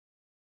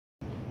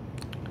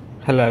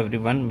Hello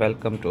everyone,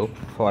 welcome to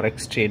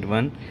Forex Trade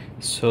 1.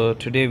 So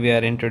today we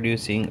are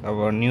introducing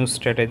our new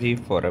strategy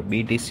for a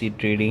BTC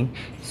trading,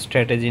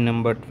 strategy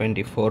number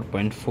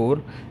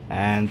 24.4,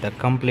 and the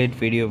complete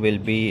video will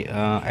be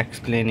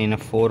explained in a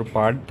 4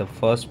 part. The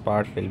first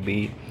part will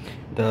be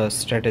the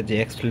strategy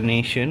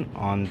explanation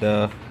on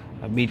the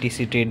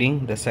BTC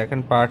trading. The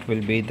second part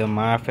will be the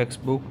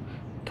MyFXBook.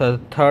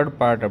 The third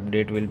part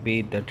update will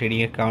be the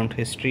trading account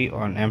history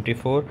on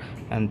MT4,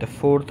 and the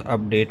fourth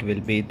update will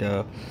be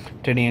the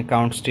trading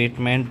account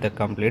statement, the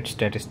complete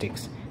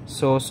statistics.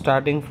 So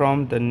starting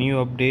from the new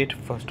update,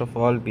 first of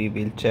all we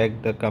will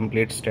check the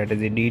complete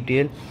strategy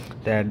detail,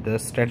 that the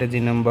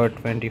strategy number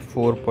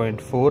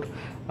 24.4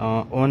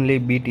 only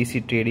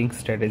BTC trading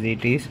strategy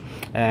it is,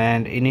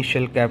 and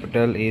initial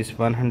capital is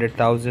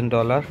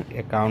 $100,000.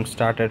 account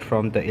started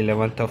from the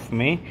 11th of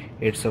May.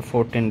 It's a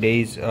 14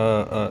 days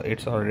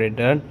it's already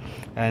done,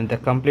 and the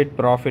complete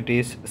profit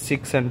is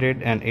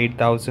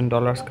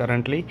 $608,000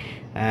 currently,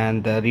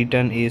 and the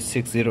return is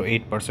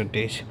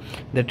 608%.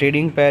 The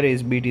trading pair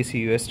is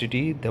BTC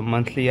USDT. The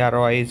monthly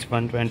ROI is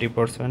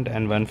 120%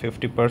 and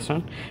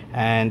 150%,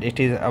 and it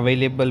is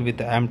available with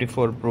the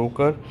MT4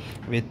 broker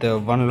with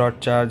one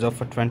lot charge of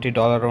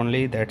 $20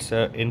 only. That's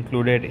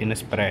included in a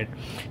spread.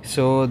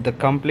 So the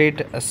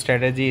complete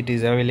strategy it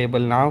is available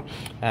now,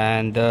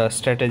 and the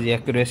strategy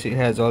accuracy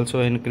has also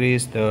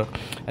increased. The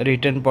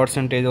return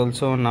percentage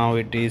also now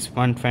it is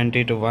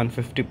 120 to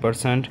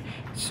 150%.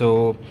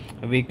 So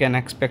we can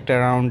expect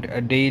around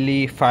a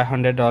daily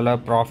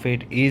 $500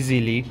 profit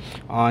easily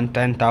on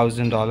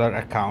 $10,000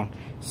 account.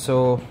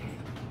 So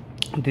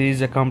this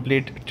is a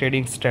complete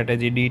trading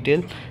strategy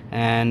detail.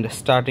 And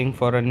starting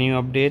for a new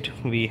update,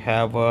 we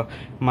have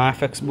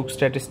MyFXBook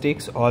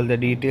statistics, all the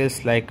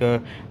details like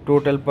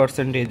total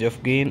percentage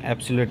of gain,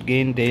 absolute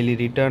gain, daily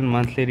return,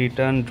 monthly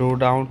return,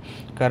 drawdown,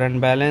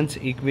 current balance,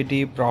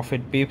 equity,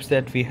 profit pips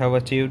that we have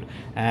achieved,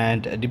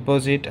 and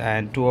deposit,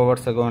 and 2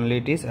 hours ago only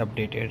it is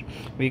updated.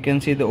 We can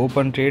see the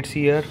open trades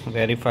here,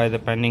 verify the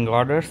pending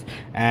orders,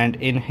 and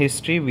in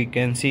history we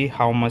can see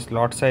how much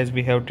lot size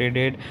we have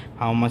traded,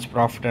 how much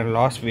profit and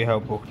loss we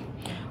have booked.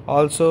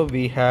 Also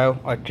we have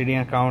a trading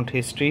account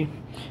history.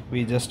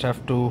 We just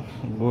have to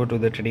go to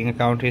the trading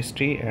account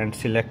history and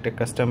select a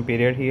custom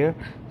period here,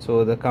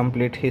 so the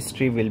complete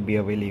history will be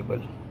available.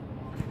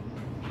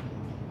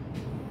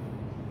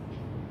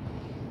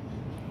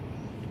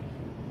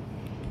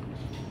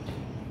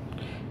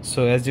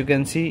 So as you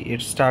can see,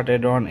 it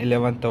started on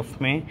 11th of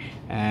May,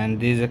 and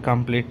this is a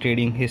complete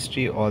trading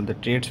history. All the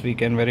trades we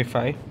can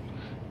verify,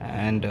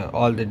 and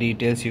all the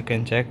details you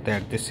can check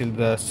that this is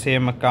the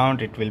same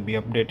account. It will be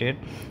updated,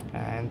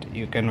 and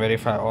you can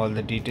verify all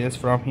the details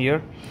from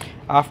here.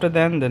 After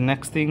then, the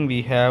next thing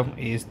we have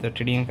is the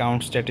trading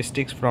account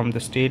statistics from the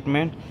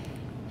statement.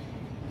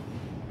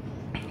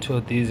 So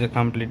this is a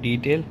complete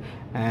detail,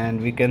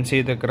 and we can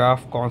see the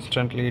graph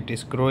constantly it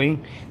is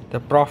growing. The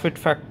profit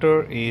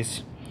factor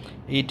is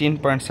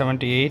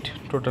 18.78.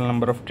 total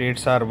number of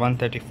trades are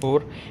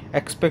 134.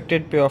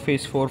 Expected payoff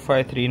is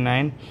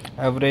 4539.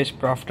 Average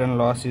profit and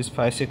loss is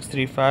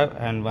 5635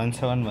 and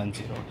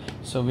 1710.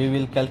 So we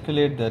will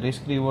calculate the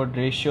risk reward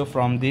ratio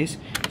from this.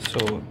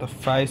 So the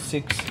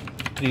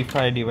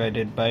 5635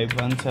 divided by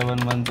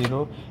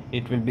 1710,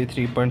 it will be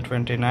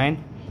 3.29.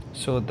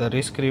 so the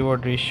risk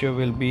reward ratio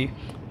will be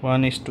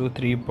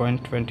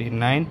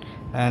 1:3.29,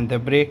 and the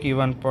break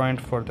even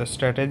point for the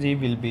strategy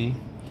will be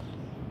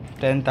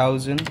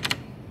 10,000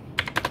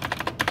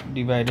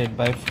 divided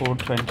by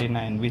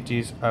 429, which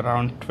is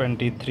around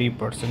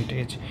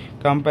 23%.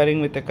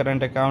 Comparing with the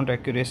current account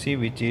accuracy,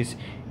 which is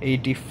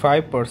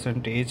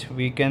 85%,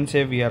 we can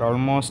say we are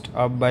almost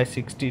up by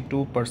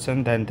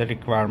 62% than the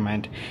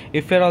requirement.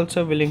 If you are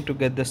also willing to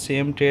get the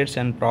same trades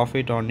and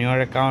profit on your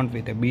account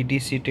with a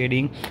BTC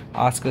trading,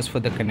 ask us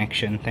for the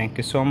connection. Thank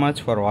you so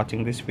much for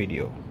watching this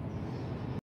video.